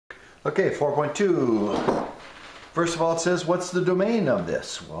Okay, 4.2. First of all, it says, what's the domain of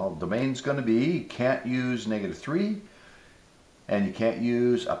this? Well, domain's going to be, you can't use -3, and you can't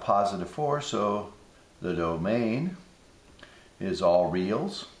use a +4, so the domain is all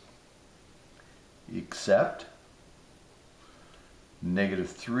reals, except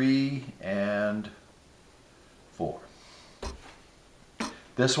 -3 and 4.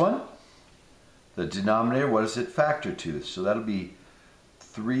 This one, the denominator, what does it factor to? So that'll be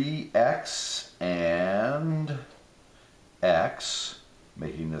 3x and x,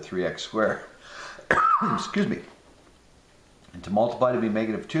 making the 3x squared. Excuse me. And to multiply to be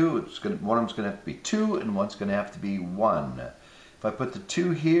 -2, one of them's going to have to be 2 and one's going to have to be 1. If I put the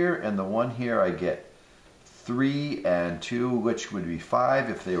 2 here and the 1 here, I get 3 and 2, which would be 5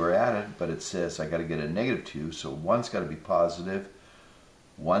 if they were added, but it says I got to get a -2, so one's got to be positive,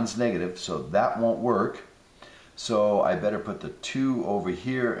 one's negative, so that won't work. So I better put the 2 over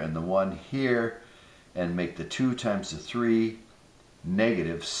here and the 1 here and make the 2 times the 3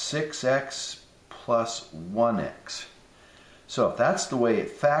 -6x plus 1x. So if that's the way it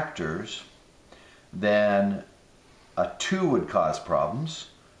factors, then a 2 would cause problems.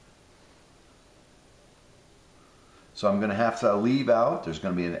 So I'm going to have to leave out, there's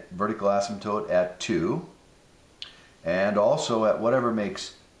going to be a vertical asymptote at 2, and also at whatever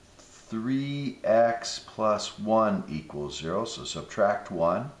makes 3x plus 1 equals 0, so subtract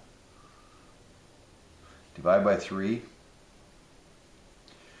 1, divide by 3,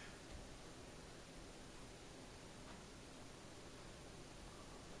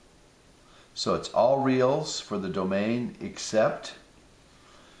 so it's all reals for the domain except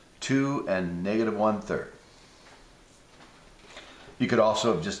 2 and -1/3. You could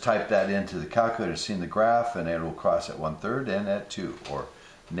also have just typed that into the calculator, seen the graph, and it will cross at 1/3 and at 2, or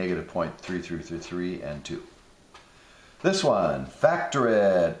 -0.3333 and 2. This one, factor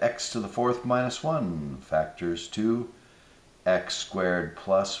it, x to the 4th minus 1 factors to x squared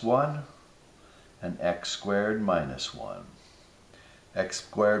plus 1 and x squared minus 1. X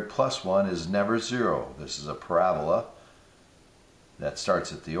squared plus 1 is never 0. This is a parabola that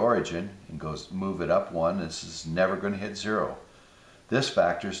starts at the origin and goes move it up 1. This is never going to hit 0. This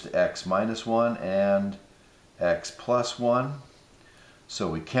factors to x minus 1 and x plus 1. So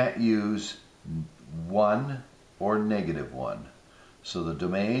we can't use 1 or -1. So the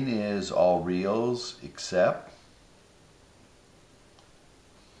domain is all reals except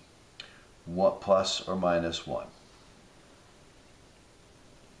what plus or minus 1.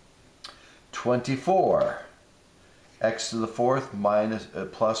 24. X to the 4th minus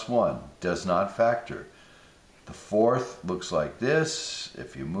plus 1 does not factor. The 4th looks like this.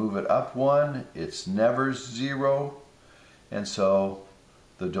 If you move it up 1, it's never 0. And so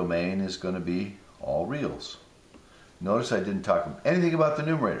the domain is going to be all reals. Notice I didn't talk anything about the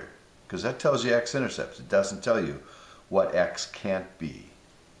numerator, because that tells you x-intercepts. It doesn't tell you what x can't be.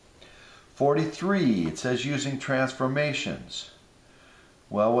 43, it says using transformations.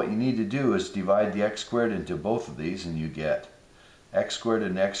 Well, what you need to do is divide the x squared into both of these, and you get x squared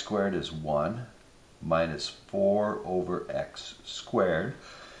and x squared is 1 minus 4 over x squared,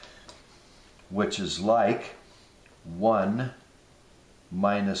 which is like 1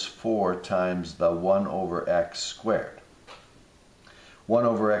 minus 4 times the 1 over x squared. 1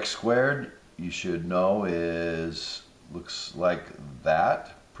 over x squared, you should know, looks like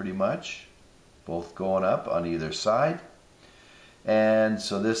that, pretty much. Both going up on either side. And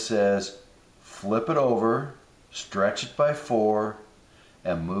so this says, flip it over, stretch it by 4,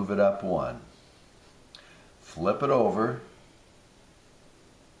 and move it up 1. Flip it over,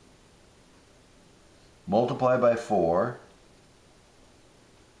 multiply by 4,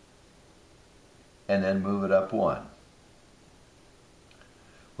 and then move it up 1.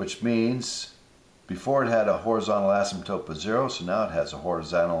 Which means before it had a horizontal asymptote of 0, so now it has a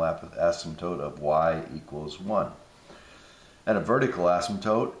horizontal asymptote of y equals 1. And a vertical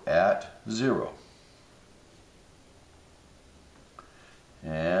asymptote at 0.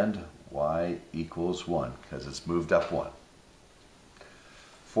 And y equals 1, because it's moved up 1.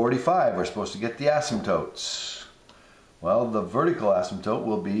 45, we're supposed to get the asymptotes. Well, the vertical asymptote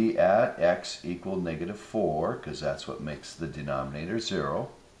will be at x equal -4, because that's what makes the denominator 0.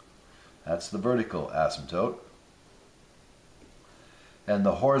 That's the vertical asymptote. And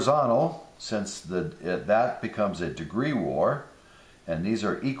the horizontal, since that becomes a degree war, and these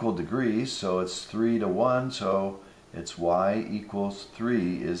are equal degrees, so it's 3 to 1, so it's y equals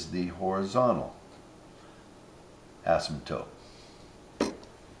 3 is the horizontal asymptote.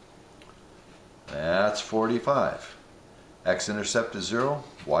 That's 45. X-intercept is 0,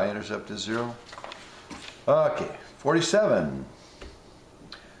 y-intercept is 0. Okay, 47.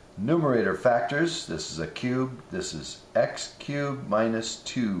 Numerator factors, this is a cube, this is x cubed minus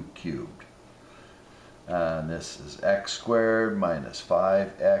 2 cubed. And this is x squared minus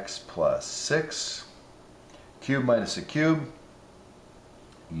 5x plus 6. Cube minus a cube,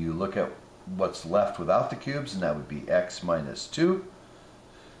 you look at what's left without the cubes, and that would be x minus 2.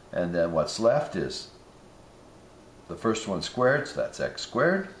 And then what's left is the first one squared, so that's x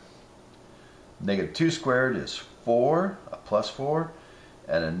squared. Negative 2 squared is 4, a plus 4.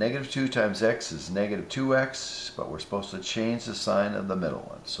 And a negative 2 times x is negative 2x, but we're supposed to change the sign of the middle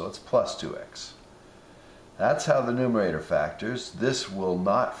one, so it's plus 2x. That's how the numerator factors. This will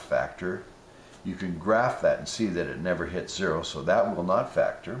not factor. You can graph that and see that it never hits 0, so that will not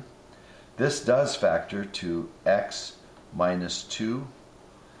factor. This does factor to x minus 2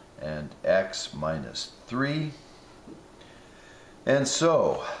 and x minus 3. And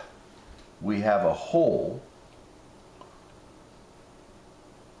so we have a whole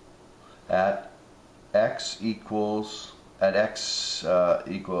at x equals, at x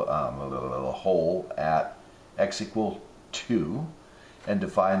equal, a whole at x equal 2, and to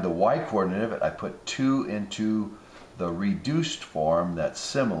find the y coordinate of it, I put 2 into the reduced form that's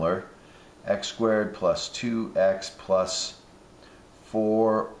similar, x squared plus 2x plus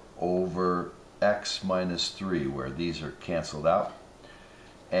 4 over x minus 3, where these are canceled out.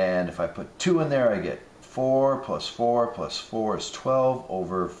 And if I put 2 in there, I get 4 plus 4 plus 4 is 12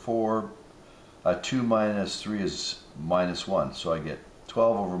 over 4. 2 minus 3 is minus 1, so I get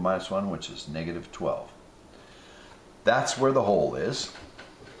 12 over minus 1, which is negative 12. That's where the whole is.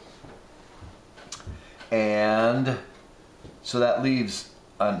 And so that leaves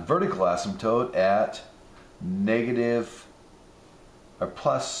a vertical asymptote at negative or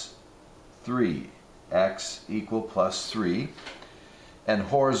plus 3, x equal plus 3. And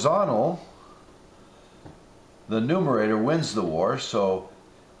horizontal, the numerator wins the war, so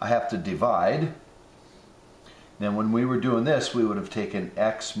I have to divide. Then when we were doing this, we would have taken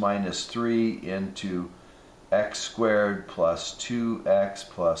x minus 3 into x squared plus 2x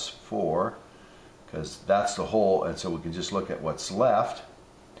plus 4, because that's the whole, and so we can just look at what's left.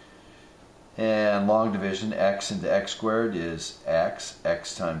 And long division, x into x squared is x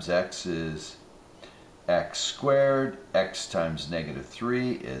times x is x squared, x times negative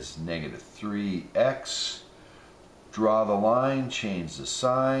 3 is negative 3x. Draw the line, change the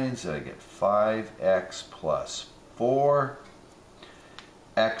signs, and I get 5x plus 4.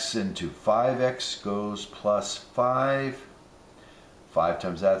 X into 5x goes plus 5. 5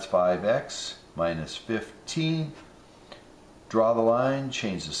 times that's 5x minus 15. Draw the line,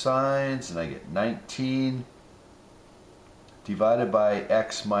 change the signs, and I get 19 divided by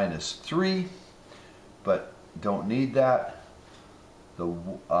x minus 3, but don't need that. The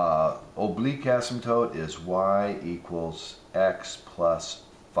oblique asymptote is y equals x plus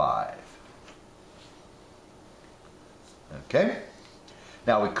 5. Okay?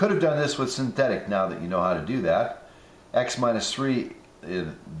 Now we could have done this with synthetic now that you know how to do that. X minus 3,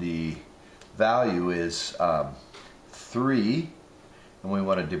 the value is 3, and we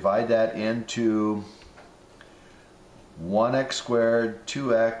want to divide that into 1x squared,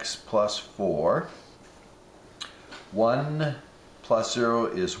 2x plus 4. 1 plus 0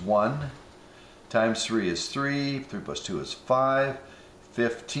 is 1, times 3 is 3, 3 plus 2 is 5,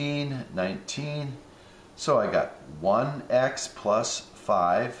 15, 19. So I got 1x plus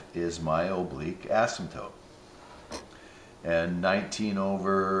 5 is my oblique asymptote. And 19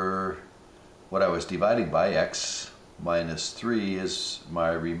 over what I was dividing by, x minus 3, is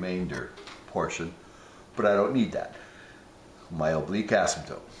my remainder portion, but I don't need that. My oblique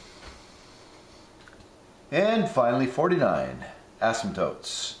asymptote. And finally 49.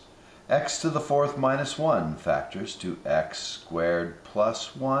 Asymptotes. X to the fourth minus 1 factors to x squared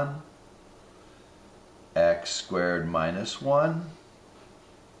plus 1, x squared minus 1,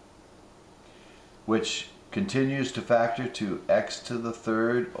 which continues to factor to x to the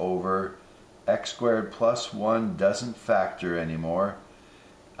third over x squared plus 1 doesn't factor anymore.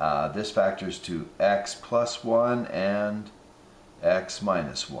 This factors to x plus 1 and x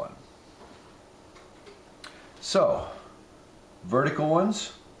minus 1. So, vertical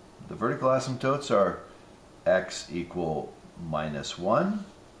ones, the vertical asymptotes are x equal minus 1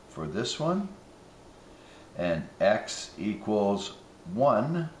 for this one, and x equals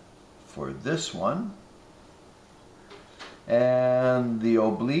 1 for this one. And the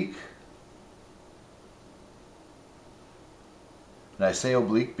oblique, and I say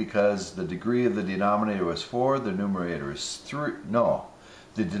oblique because the degree of the denominator was 4, the numerator is 3. No,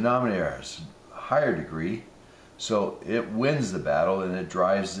 the denominator has a higher degree, so it wins the battle and it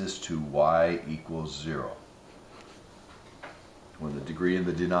drives this to y equals 0. when the degree in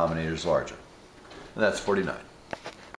the denominator is larger. And that's 49.